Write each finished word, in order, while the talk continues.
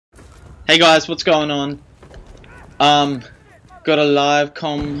Hey guys, what's going on? Got a live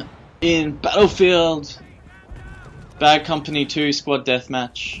com in Battlefield Bad Company 2 Squad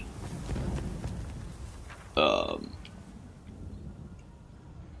Deathmatch.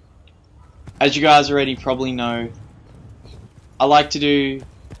 As you guys already probably know, I like to do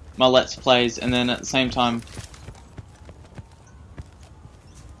my Let's Plays and then at the same time...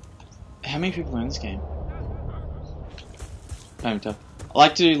 How many people are in this game? Can't tell. I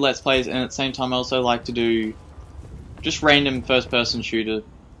like to do Let's Plays and at the same time I also like to do just random first person shooter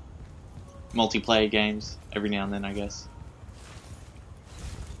multiplayer games every now and then, I guess.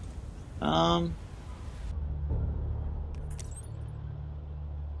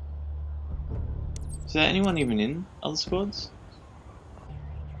 Is there anyone even in other squads?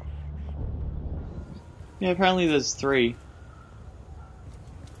 Yeah, apparently there's 3.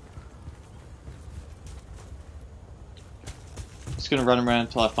 Just gonna run around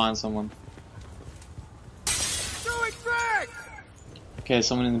until I find someone. Okay,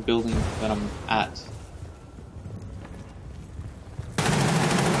 someone in the building that I'm at.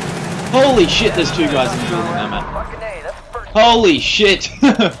 Holy shit, there's 2 guys in the building I'm at. Holy shit!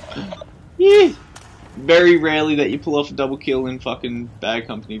 Yeah. Very rarely that you pull off a double kill in fucking Bad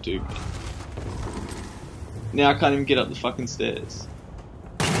Company 2. Now I can't even get up the fucking stairs.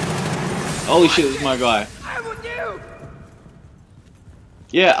 Holy shit, this is my guy.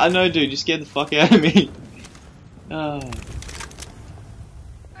 Yeah, I know, dude. You scared the fuck out of me. Oh.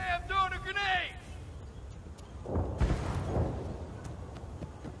 Hey, I'm throwing a grenade.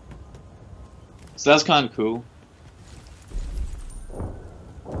 So that's kind of cool.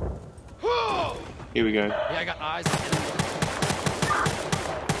 Here we go. Yeah, I got eyes.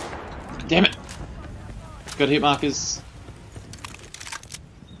 Damn it! Got hit markers.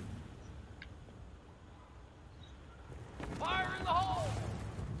 Fire in the hole.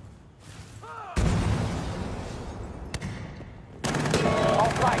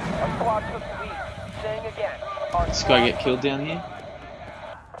 All right, our squad took the lead. Saying again. This guy get killed down here.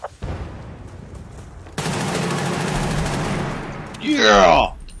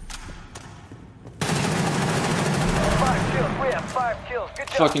 Yeah! 5 kills. We have 5 kills. Good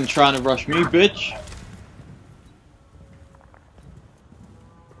job. Fucking trying to rush me, bitch.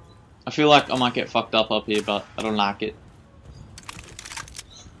 I feel like I might get fucked up here, but I don't like it.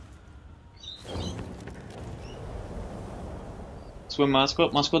 That's where my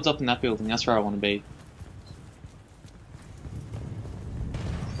squad's up in that building. That's where I want to be.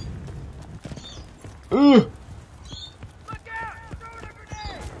 Ooh!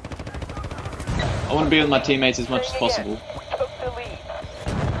 I want to be with my teammates as much as possible. Took the lead.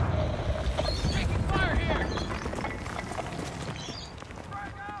 Taking fire here.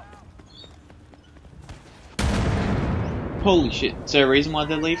 Holy shit. Is there a reason why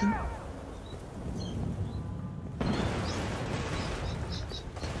they're leaving?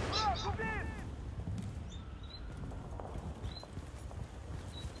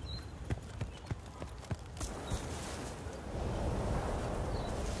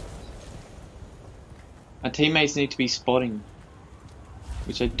 My teammates need to be spotting,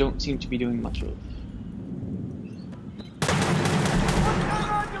 which I don't seem to be doing much of.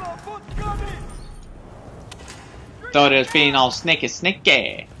 Thought it was being all sneaky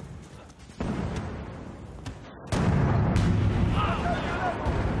sneaky.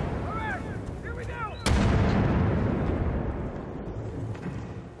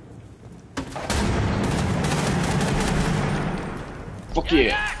 Fuck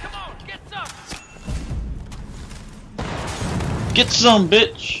yeah. Get some,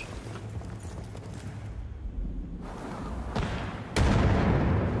 bitch!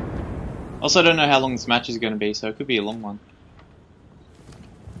 Also, I don't know how long this match is going to be, so it could be a long one.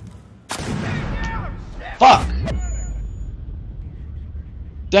 Fuck!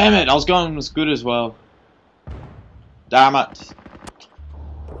 Damn it, I was going as good as well. Damn it.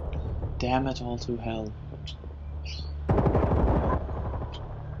 Damn it all to hell.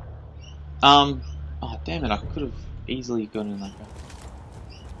 Oh, damn it, I could have easily gone in like that.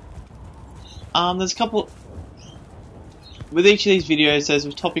 There's a couple... With each of these videos, there's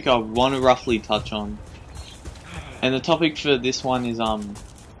a topic I want to roughly touch on. And the topic for this one is, I don't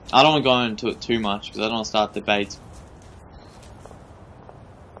want to go into it too much, because I don't want to start debates.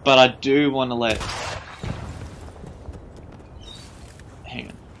 But I do want to let... Hang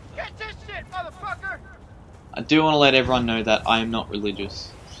on. Get this shit, motherfucker! I do want to let everyone know that I am not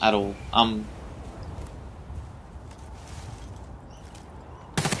religious. At all. I'm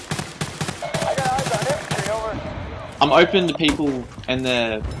open to people and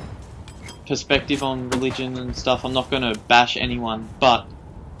their perspective on religion and stuff. I'm not going to bash anyone, but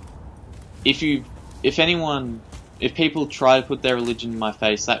if people try to put their religion in my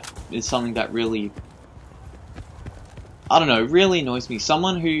face, that is something that really, I don't know, really annoys me.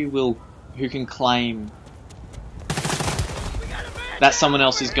 Someone who can claim that someone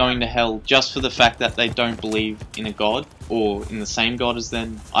else is going to hell just for the fact that they don't believe in a god or in the same god as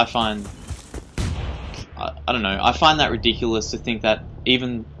them, I don't know, I find that ridiculous to think that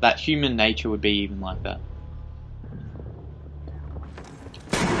even that human nature would be even like that.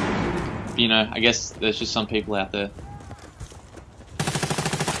 You know, I guess there's just some people out there.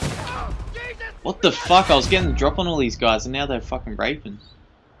 What the fuck? I was getting the drop on all these guys and now they're fucking raping.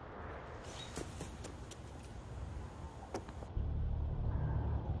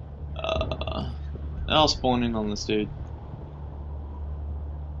 I'll spawn in on this dude.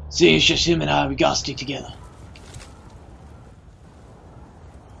 See, it's just him and I, we gotta stick together.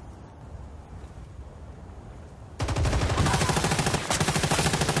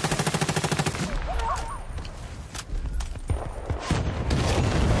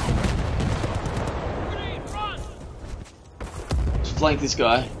 Just flank this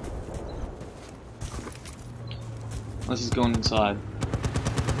guy. Unless he's gone inside.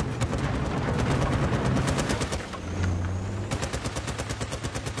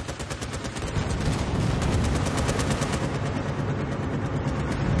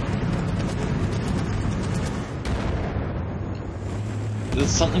 There's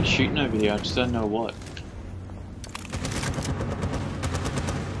something shooting over here, I just don't know what.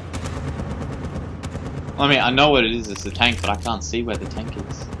 I mean, I know what it is, it's a tank, but I can't see where the tank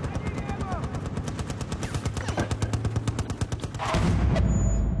is.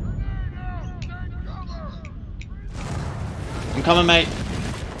 I'm coming, mate.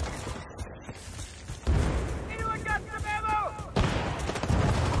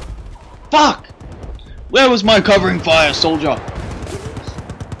 Fuck! Where was my covering fire, soldier?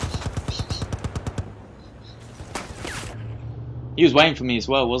 He was waiting for me as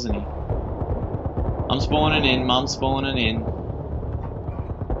well, wasn't he? I'm spawning in, Mum spawning in.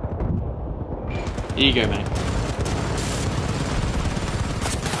 Here you go, mate.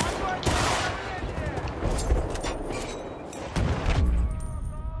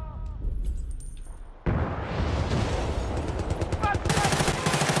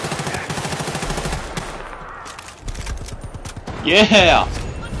 Yeah!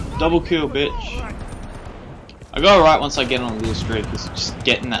 Double kill, bitch. I go alright once I get on a little streak, it's just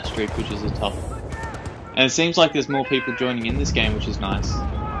getting that streak which is a tough. And it seems like there's more people joining in this game, which is nice.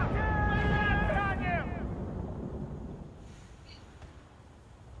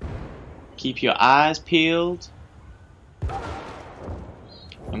 Keep your eyes peeled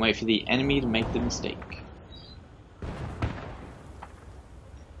and wait for the enemy to make the mistake.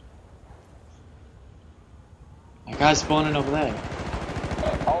 That guy's spawning over there.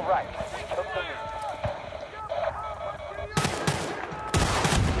 Alright.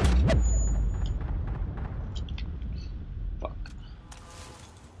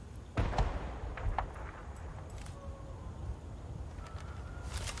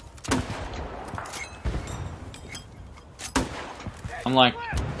 I'm like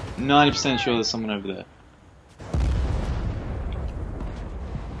 90% sure there's someone over there.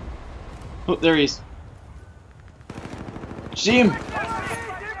 Oh, there he is. See him!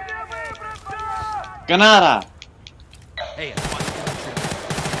 Granada! Hey,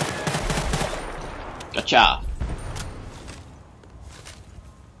 Gotcha!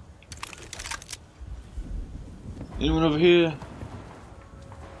 Anyone over here?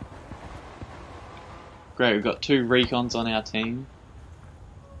 Great, we've got 2 recons on our team.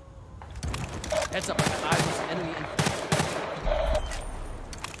 heads up, I got eyes on some enemy.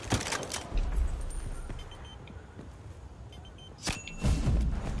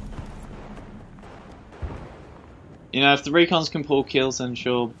 You know, if the recons can pull kills, then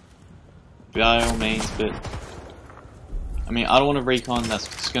sure, by all means, but I mean, I don't want a recon that's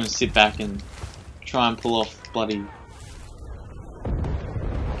just going to sit back and try and pull off bloody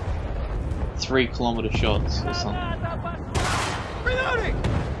 3-kilometer shots or something. Reloading!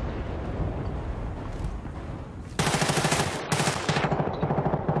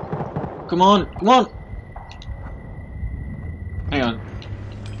 Come on, come on! Hang on.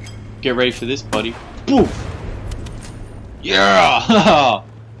 Get ready for this, buddy. Poof! Yeah!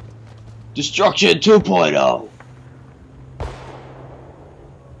 Destruction 2.0!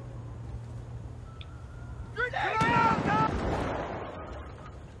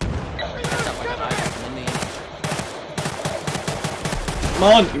 Come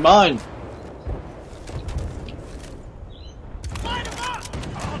on, you're mine!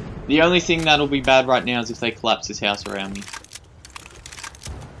 The only thing that'll be bad right now is if they collapse this house around me.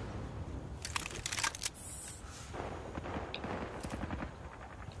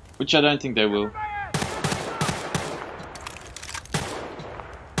 Which I don't think they will.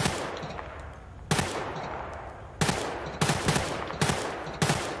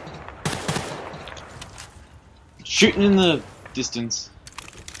 Shooting in the distance.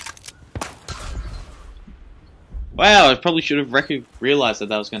 Wow, I probably should have realized that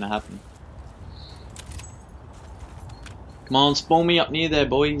that was going to happen. Come on, spawn me up near there,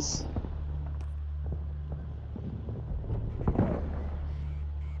 boys.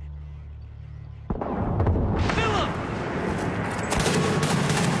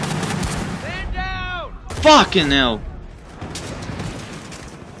 Stand down! Fucking hell.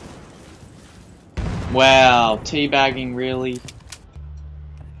 Wow, teabagging, really?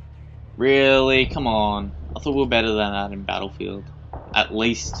 Really? Come on. I thought we were better than that in Battlefield. At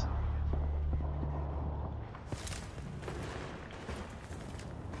least.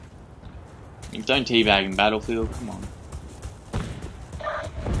 You don't teabag in Battlefield, come on.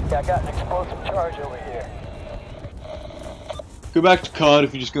 Yeah, I got an explosive charge over here. Go back to COD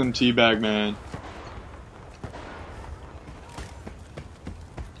if you're just going to teabag, man.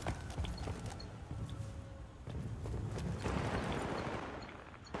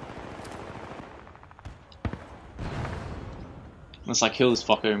 Unless I kill this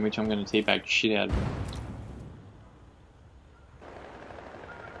fucker, in which I'm going to teabag the shit out of him.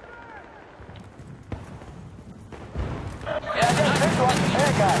 Yeah, I got a visual on the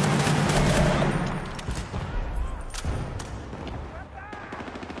bad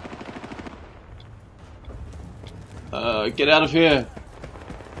guy. Get out of here.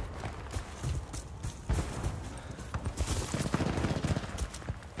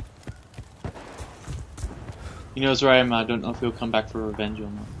 He knows where I am. I don't know if he'll come back for revenge or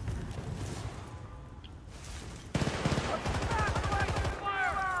not.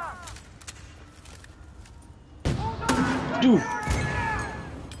 Doof.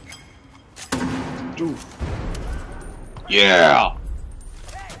 Doof. Yeah!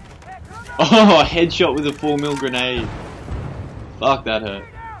 Oh, a headshot with a 4mm grenade. Fuck, that hurt.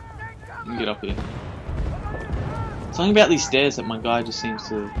 Let me get up here. Something about these stairs that my guy just seems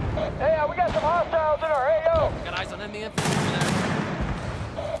to... Hey, we got some hostiles in our AO. Got eyes on enemy infantry over there.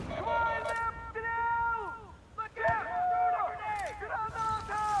 Come on, get out! Look out! Get on the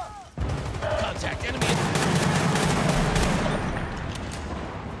Contact enemy infantry.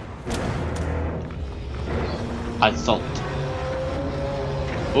 Assault.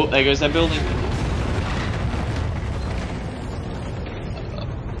 Oh, there goes that building.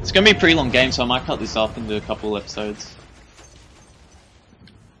 It's gonna be a pretty long game, so I might cut this off into a couple episodes.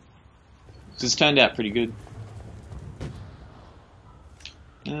 This turned out pretty good.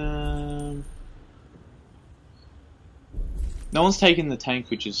 No one's taken the tank,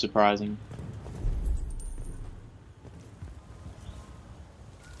 which is surprising.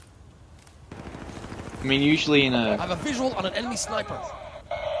 I mean, usually in I a have a visual on an enemy sniper.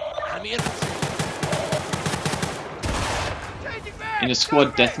 Enemy infantry.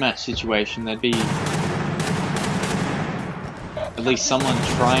 squad deathmatch situation, there'd be at least someone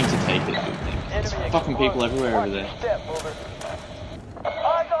trying to take it. There's fucking people everywhere over there.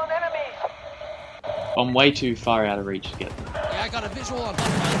 Eyes on enemies. I'm way too far out of reach to get them. Yeah, I got a visual on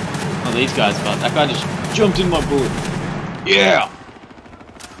one. Oh, these guys, but that guy just jumped in my bullet. Yeah!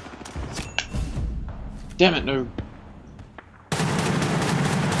 Damn it, no.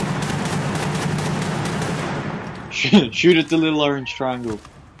 Shoot at the little orange triangle.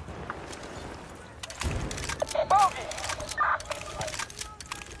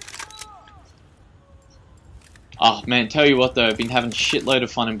 Oh man, tell you what though, I've been having a shitload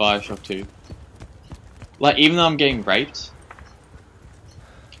of fun in Bioshock 2. Like, even though I'm getting raped.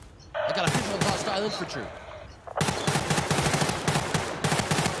 I got a visual on hostile infantry.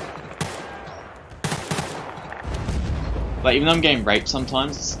 Like, even though I'm getting raped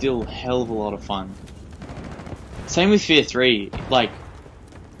sometimes, it's still a hell of a lot of fun. Same with Fear 3, like...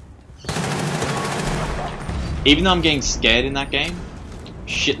 Even though I'm getting scared in that game,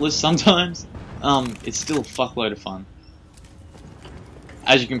 shitless sometimes, it's still a fuckload of fun.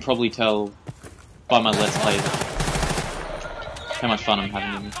 As you can probably tell by my Let's Play, how much fun I'm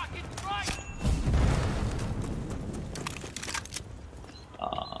having in it.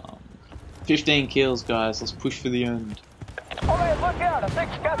 15 kills, guys, let's push for the end. Alright, look out, I think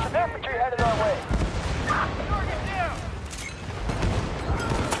you got some infantry headed our way.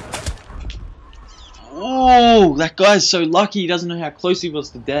 Oh, that guy's so lucky, he doesn't know how close he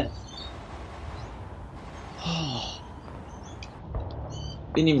was to death.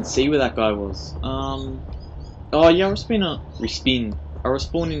 Didn't even see where that guy was. Oh yeah, I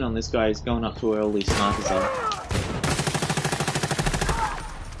respawn in on this guy, he's going up too early, snipers there.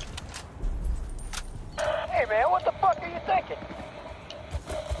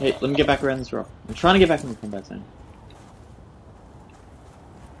 Hey, let me get back around this rock. I'm trying to get back in the combat zone.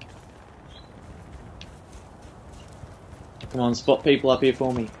 Come on, spot people up here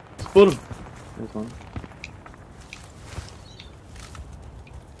for me. Spot them! There's one.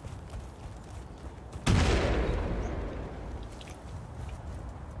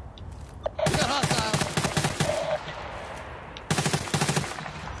 We got hostiles.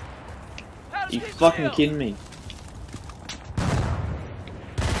 You fucking kidding me?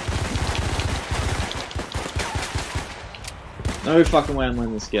 No fucking way I'm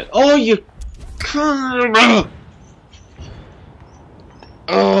letting this get. Oh, you.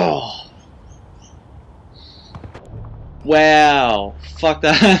 Oh. Wow. Fuck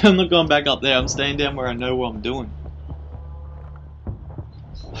that. I'm not going back up there. I'm staying down where I know what I'm doing.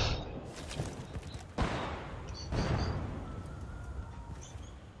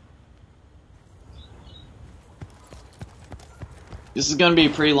 This is going to be a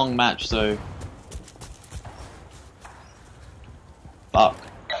pretty long match, so. Fuck.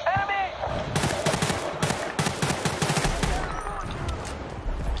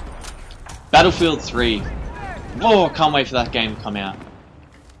 Battlefield 3. Oh, can't wait for that game to come out.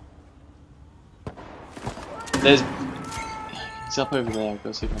 There's... He's up over there.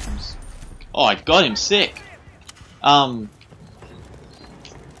 Go see if I can just... Oh, I got him sick.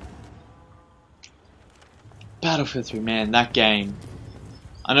 Battlefield 3, man, that game.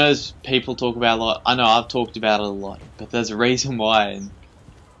 I know there's people talk about it a lot. I know I've talked about it a lot, but there's a reason why. And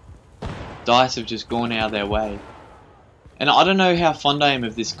DICE have just gone out of their way. And I don't know how fond I am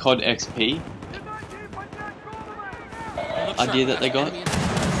of this COD XP idea that they got.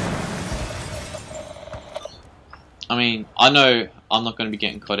 I mean, I know I'm not going to be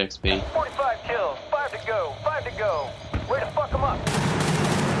getting COD XP. 45 kills, 5 to go, 5 to go. Way to fuck them up.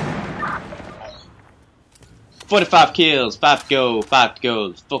 45 kills, 5 to go, 5 to go.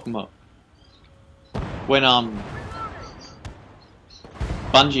 Let's fuck them up. When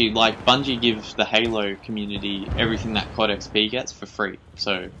Bungie gives the Halo community everything that COD XP gets for free.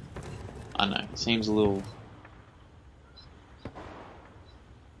 So, I don't know, it seems a little...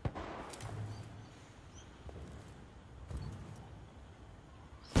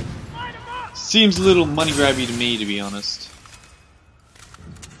 Seems a little money grabby to me, to be honest.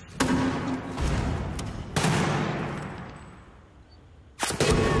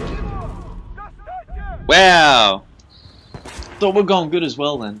 Wow! Thought we're going good as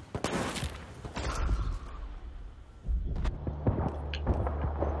well then.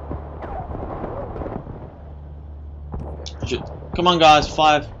 Shit. Come on guys,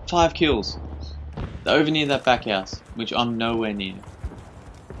 five kills. They're over near that back house, which I'm nowhere near.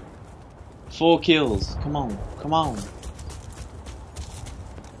 4 kills. Come on, come on.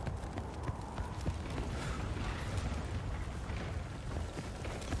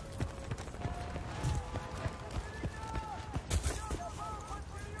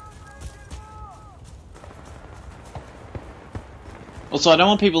 Also, I don't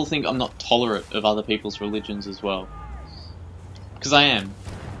want people to think I'm not tolerant of other people's religions as well. Because I am.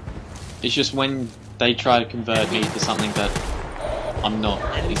 It's just when they try to convert me to something that I'm not,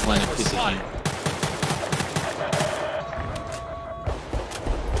 is when it pisses me.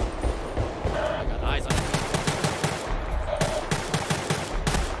 I got eyes on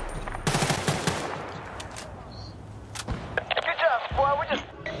Good job, squad. We're just...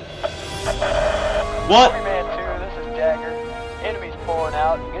 What? Man 2, this is Jagger. Enemies pulling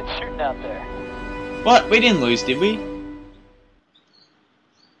out. Good shooting out there. What? We didn't lose, did we?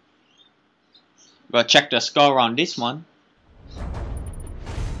 Gotta check the score on this one.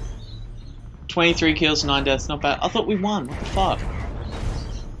 23 kills, 9 deaths, not bad. I thought we won. What the fuck?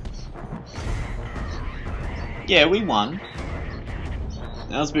 Yeah, we won.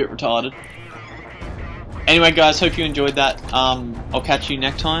 That was a bit retarded. Anyway, guys, hope you enjoyed that. I'll catch you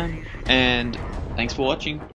next time, and thanks for watching.